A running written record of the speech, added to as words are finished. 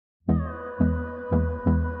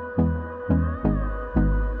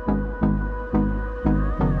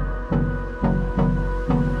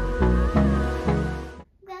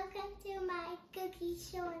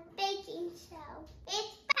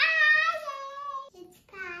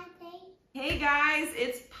Hey guys,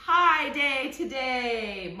 it's Pie Day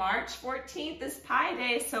today. March 14th is Pie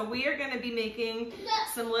Day, so we are going to be making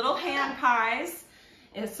some little hand pies.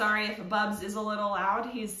 Sorry if Bubs is a little loud.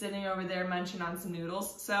 He's sitting over there munching on some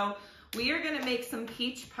noodles. So we are going to make some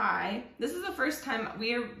peach pie. This is the first time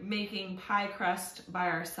we are making pie crust by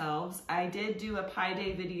ourselves. I did do a Pie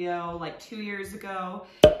Day video like 2 years ago,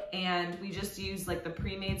 and we just used like the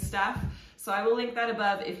pre-made stuff. So I will link that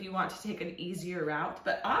above if you want to take an easier route.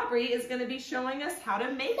 But Aubrey is going to be showing us how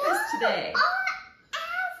to make this today.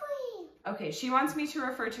 Okay, she wants me to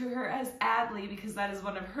refer to her as Adley because that is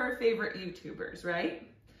one of her favorite YouTubers, right?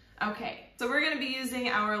 Okay, so we're going to be using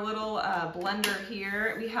our little blender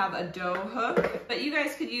here. We have a dough hook, but you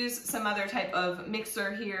guys could use some other type of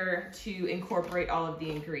mixer here to incorporate all of the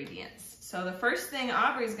ingredients. So the first thing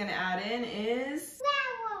Aubrey's going to add in is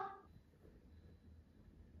flour.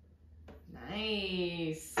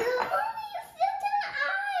 Nice.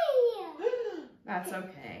 That's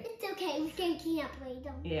okay. It's okay, we can keep up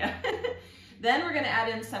later. Yeah. Then we're gonna add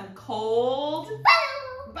in some cold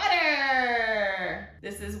butter.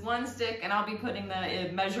 This is 1 stick, and I'll be putting the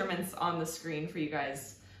measurements on the screen for you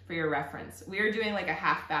guys for your reference. We are doing like a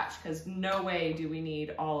half batch because no way do we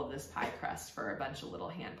need all of this pie crust for a bunch of little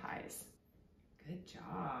hand pies. Good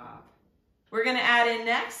job. We're gonna add in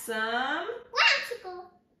next some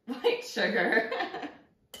white sugar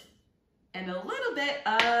and a little bit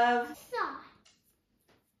of sauce.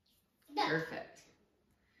 Perfect.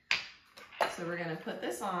 So we're gonna put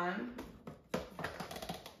this on.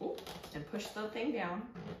 Ooh, and push the thing down.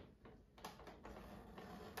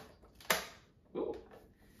 Ooh.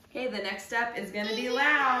 Okay, the next step is gonna be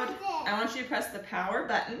loud. I want you to press the power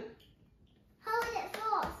button. Hold it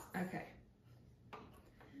first. Okay.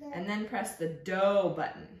 And then press the dough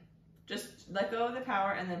button. Just let go of the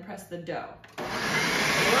power and then press the dough.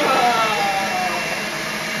 Whoa.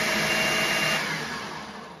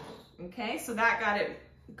 Okay, so that got it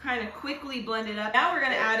kind of quickly blended up. Now we're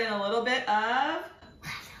gonna add in a little bit of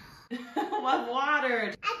water.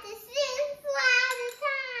 At the same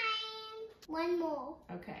time. One more.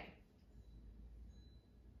 Okay.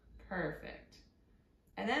 Perfect.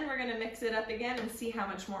 And then we're gonna mix it up again and see how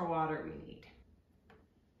much more water we need.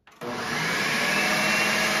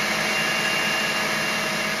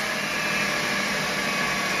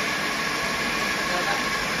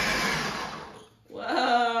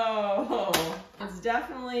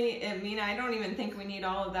 Definitely, I mean, I don't even think we need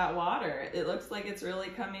all of that water. It looks like it's really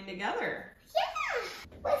coming together. Yeah.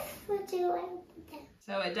 What's we're doing?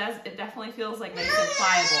 So it definitely feels like nice and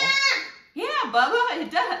pliable. Yeah, Bubba,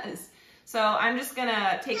 it does. So I'm just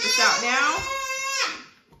gonna take this out now.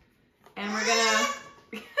 And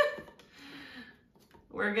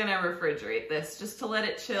we're gonna refrigerate this just to let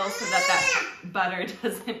it chill so that butter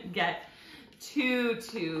doesn't get too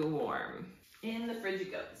warm. In the fridge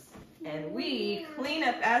it goes. And we clean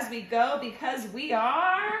up as we go because we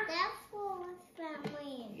are... That's for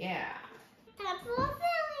filling. Yeah. That's for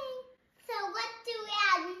filling. So what do we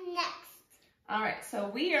add next? All right, so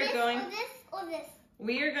we are going... Or this or this?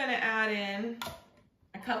 We are going to add in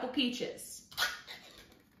a couple peaches.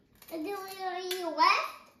 And then we eat the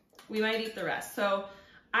rest? We might eat the rest. So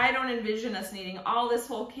I don't envision us needing all this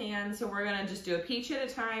whole can, so we're going to just do a peach at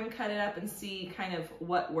a time, cut it up, and see kind of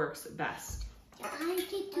what works best. I get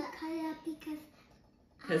to cut it up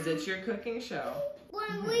because it's your cooking show.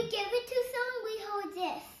 When we give it to someone, we hold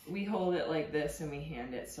this. We hold it like this and we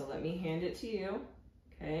hand it. So let me hand it to you,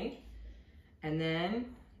 okay? And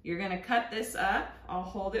then you're gonna cut this up. I'll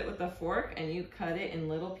hold it with a fork and you cut it in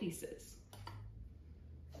little pieces.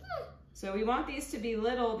 So we want these to be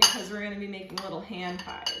little because we're gonna be making little hand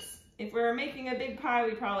pies. If we were making a big pie,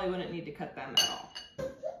 we probably wouldn't need to cut them at all.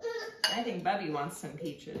 I think Bubby wants some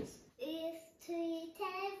peaches.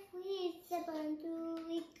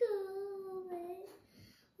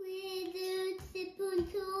 We do sip on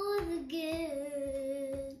toes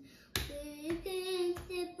again. We can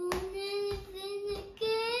sip on anything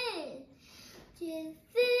again. Just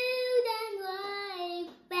food and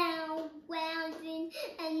life bouncing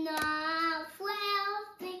and not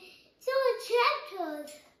floundering. So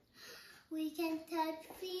chapters. We can touch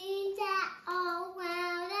things that are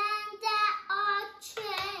round and that are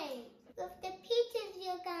straight. With the peaches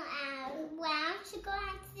you're gonna add brown sugar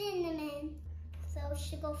and cinnamon. So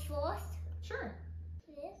should I go first? Sure.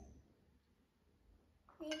 This.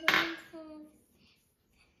 I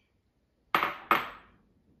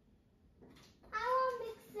will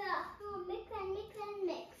mix it up. I will mix and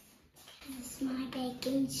mix. This is my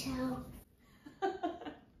baking show.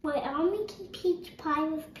 Wait, are we making peach pie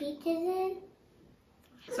with peaches in?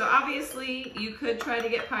 So obviously you could try to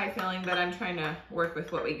get pie filling, but I'm trying to work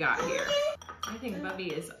with what we got here. I think Bubby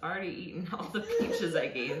has already eaten all the peaches I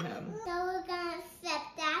gave him. So we're gonna set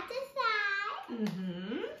that aside.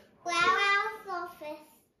 Mm-hmm. Our surface.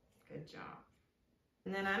 Good job.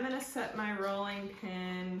 And then I'm gonna set my rolling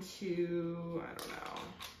pin to, I don't know.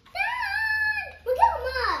 Look how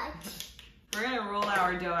much. We're gonna roll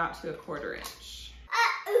our dough out to a 1/4 inch.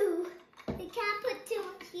 Ooh. We can't put too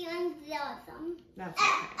much here on the bottom. That's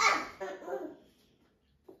okay.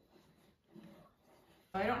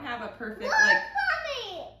 I don't have a perfect, Look, like,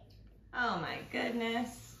 Mommy. oh my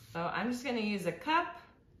goodness. So I'm just gonna use a cup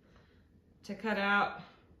to cut out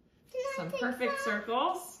some perfect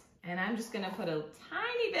circles. And I'm just gonna put a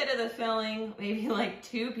tiny bit of the filling, maybe like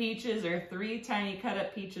 2 peaches or 3 tiny cut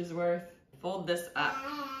up peaches worth. Fold this up.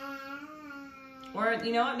 Or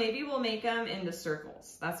you know what, maybe we'll make them into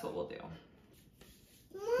circles. That's what we'll do.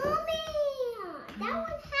 Mommy, that one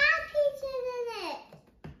had peaches in it.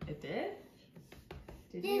 It did?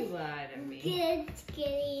 Did you lie to me? Just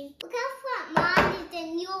kidding. Look how flat mine is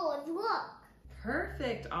than yours. Look.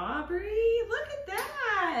 Perfect, Aubrey. Look at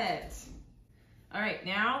that. All right,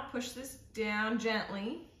 now push this down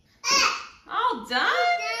gently. All done? Now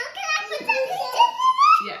can I put some peaches in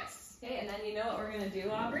it? Yes. Okay, and then you know what we're gonna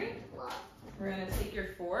do, Aubrey? What? We're gonna take your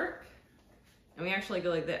fork, and we actually go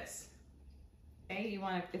like this. Okay, you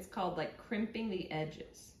want to, it's called like crimping the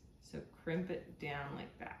edges. So crimp it down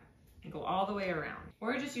like that and go all the way around.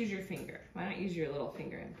 Or just use your finger. Why not use your little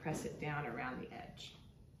finger and press it down around the edge?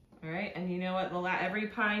 All right, and you know what every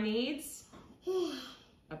pie needs?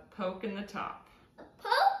 A poke in the top. A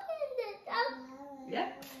poke in the top?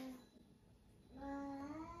 Yep.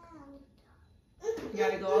 You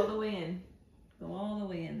gotta go all the way in. Go all the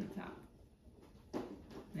way in the top.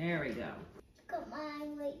 There we go. Look at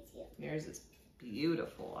mine right here. Yours is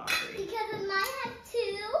beautiful, Aubrey. Because mine had 2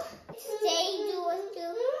 stages to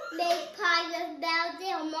make pies about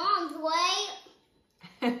their mom's, right?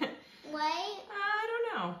 Right? I don't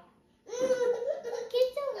know.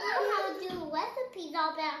 Kids don't know how to do recipes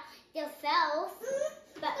all about themselves.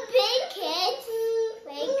 But big kids,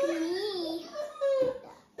 like me,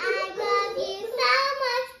 I love you so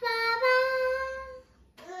much, Baba.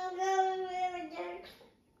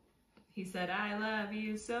 He said, I love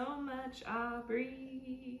you so much,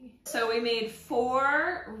 Aubrey. So we made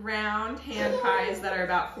 4 round hand pies that are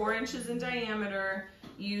about 4 inches in diameter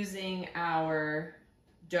using our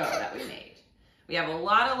dough that we made. We have a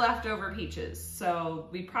lot of leftover peaches, so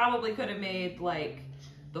we probably could have made like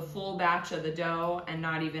the full batch of the dough and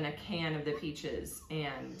not even a can of the peaches,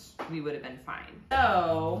 and we would have been fine.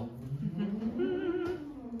 So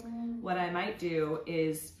what I might do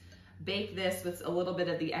is bake this with a little bit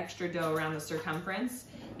of the extra dough around the circumference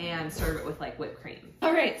and serve it with like whipped cream.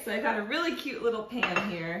 All right, so I got a really cute little pan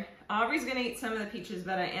here. Aubrey's gonna eat some of the peaches,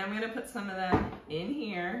 but I am gonna put some of them in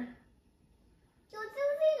here. You're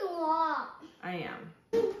doing a lot. I am.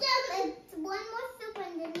 It's one more soup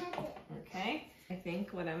and then that's it. Okay, I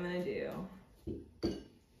think what I'm gonna do,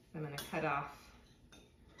 I'm gonna cut off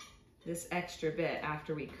this extra bit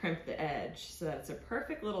after we crimp the edge so that it's a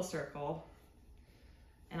perfect little circle,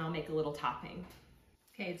 and I'll make a little topping.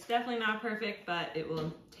 Okay, it's definitely not perfect, but it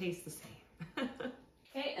will taste the same.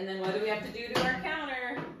 Okay, and then what do we have to do to our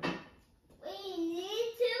counter? We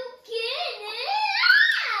need to get it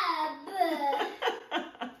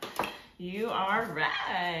up. You are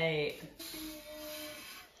right.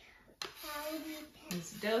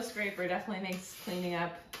 This dough scraper definitely makes cleaning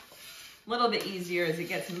up a little bit easier as it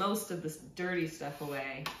gets most of this dirty stuff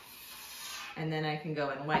away. And then I can go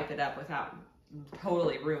and wipe it up without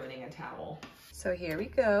totally ruining a towel. So here we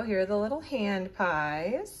go. Here are the little hand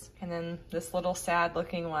pies. And then this little sad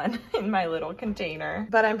looking one in my little container.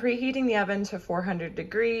 But I'm preheating the oven to 400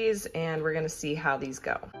 degrees and we're gonna see how these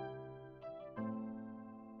go.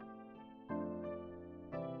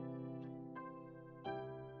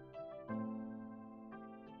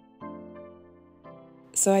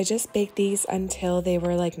 So I just baked these until they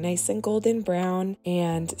were like nice and golden brown,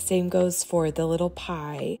 and same goes for the little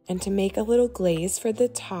pie. And to make a little glaze for the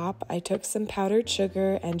top, I took some powdered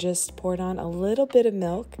sugar and just poured on a little bit of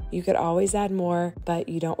milk. You could always add more, but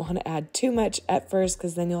you don't want to add too much at first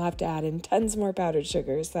because then you'll have to add in tons more powdered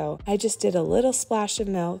sugar. So I just did a little splash of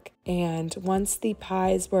milk, and once the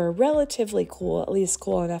pies were relatively cool, at least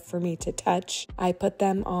cool enough for me to touch, I put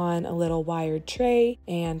them on a little wired tray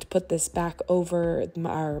and put this back over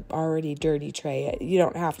our already dirty tray. You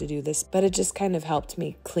don't have to do this, but it just kind of helped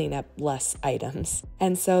me clean up less items.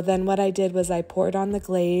 And so then what I did was I poured on the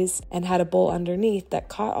glaze and had a bowl underneath that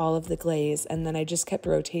caught all of the glaze, and then I just kept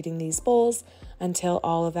rotating these bowls until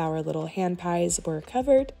all of our little hand pies were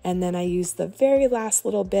covered, and then I used the very last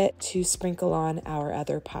little bit to sprinkle on our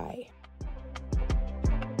other pie.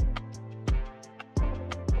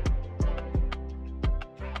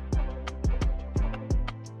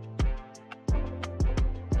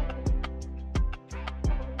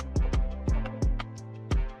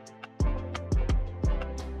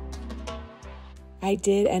 I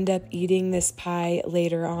did end up eating this pie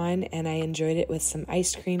later on, and I enjoyed it with some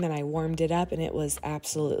ice cream, and I warmed it up, and it was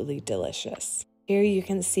absolutely delicious. Here you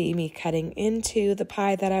can see me cutting into the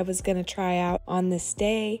pie that I was going to try out on this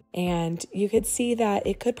day, and you could see that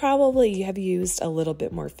it could probably have used a little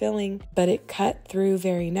bit more filling, but it cut through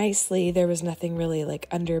very nicely. There was nothing really like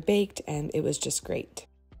underbaked, and it was just great.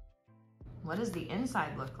 What does the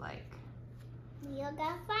inside look like? You're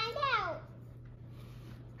gonna find out.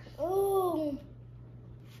 Ooh.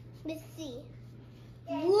 Let's see.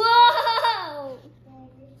 Whoa!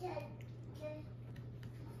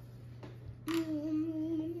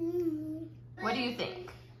 What do you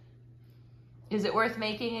think? Is it worth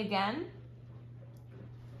making again?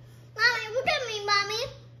 Mommy, look at me, Mommy.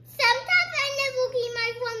 Sometimes I never keep my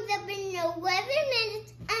thumbs up in 11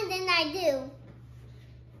 minutes, and then I do.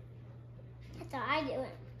 That's how I do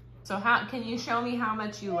it. So how can you show me how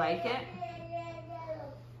much you like it?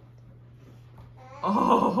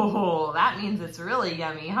 Oh, that means it's really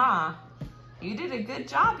yummy, huh? You did a good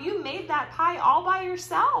job. You made that pie all by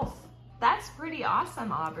yourself. That's pretty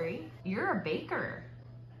awesome, Aubrey. You're a baker.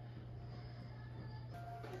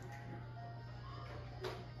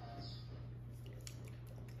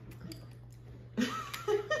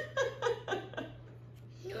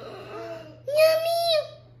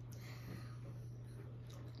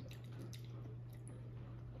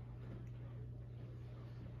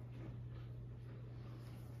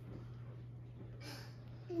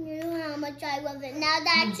 You know how much I love it. Now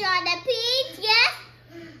that I tried the peach, yes?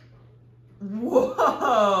 Whoa!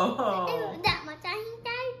 That much. I think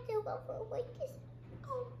I still go for a week.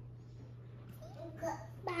 Oh.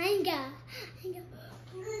 Banga.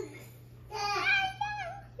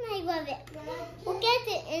 I love it. Look at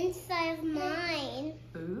the inside of mine.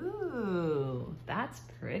 Ooh, that's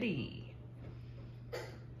pretty.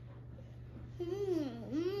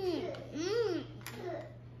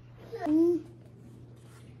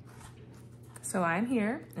 So I'm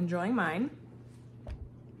here enjoying mine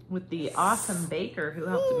with the awesome baker who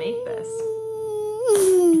helped to make this.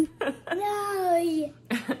 No.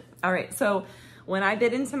 All right, so when I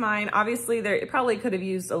bit into mine, obviously it probably could have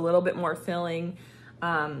used a little bit more filling.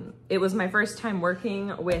 It was my first time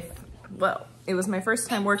working with,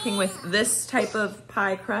 this type of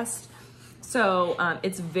pie crust. So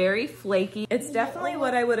it's very flaky. It's definitely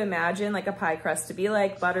what I would imagine like a pie crust to be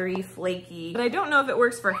like, buttery, flaky. But I don't know if it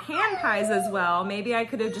works for hand pies as well. Maybe I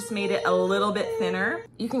could have just made it a little bit thinner.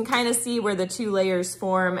 You can kind of see where the two layers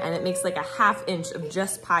form, and it makes like a 1/2 inch of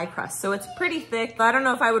just pie crust. So it's pretty thick. I don't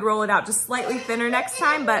know if I would roll it out just slightly thinner next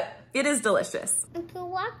time, but it is delicious. Uncle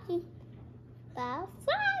Walkie. Bye.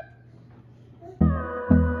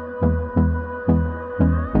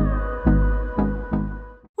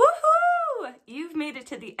 You've made it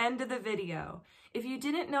to the end of the video. If you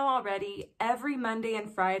didn't know already, every Monday and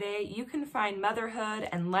Friday, you can find motherhood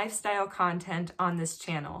and lifestyle content on this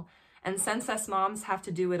channel. And since us moms have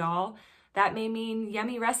to do it all, that may mean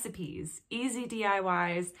yummy recipes, easy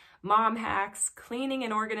DIYs, mom hacks, cleaning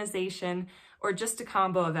and organization, or just a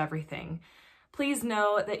combo of everything. Please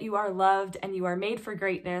know that you are loved and you are made for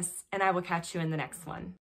greatness, and I will catch you in the next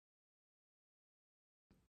one.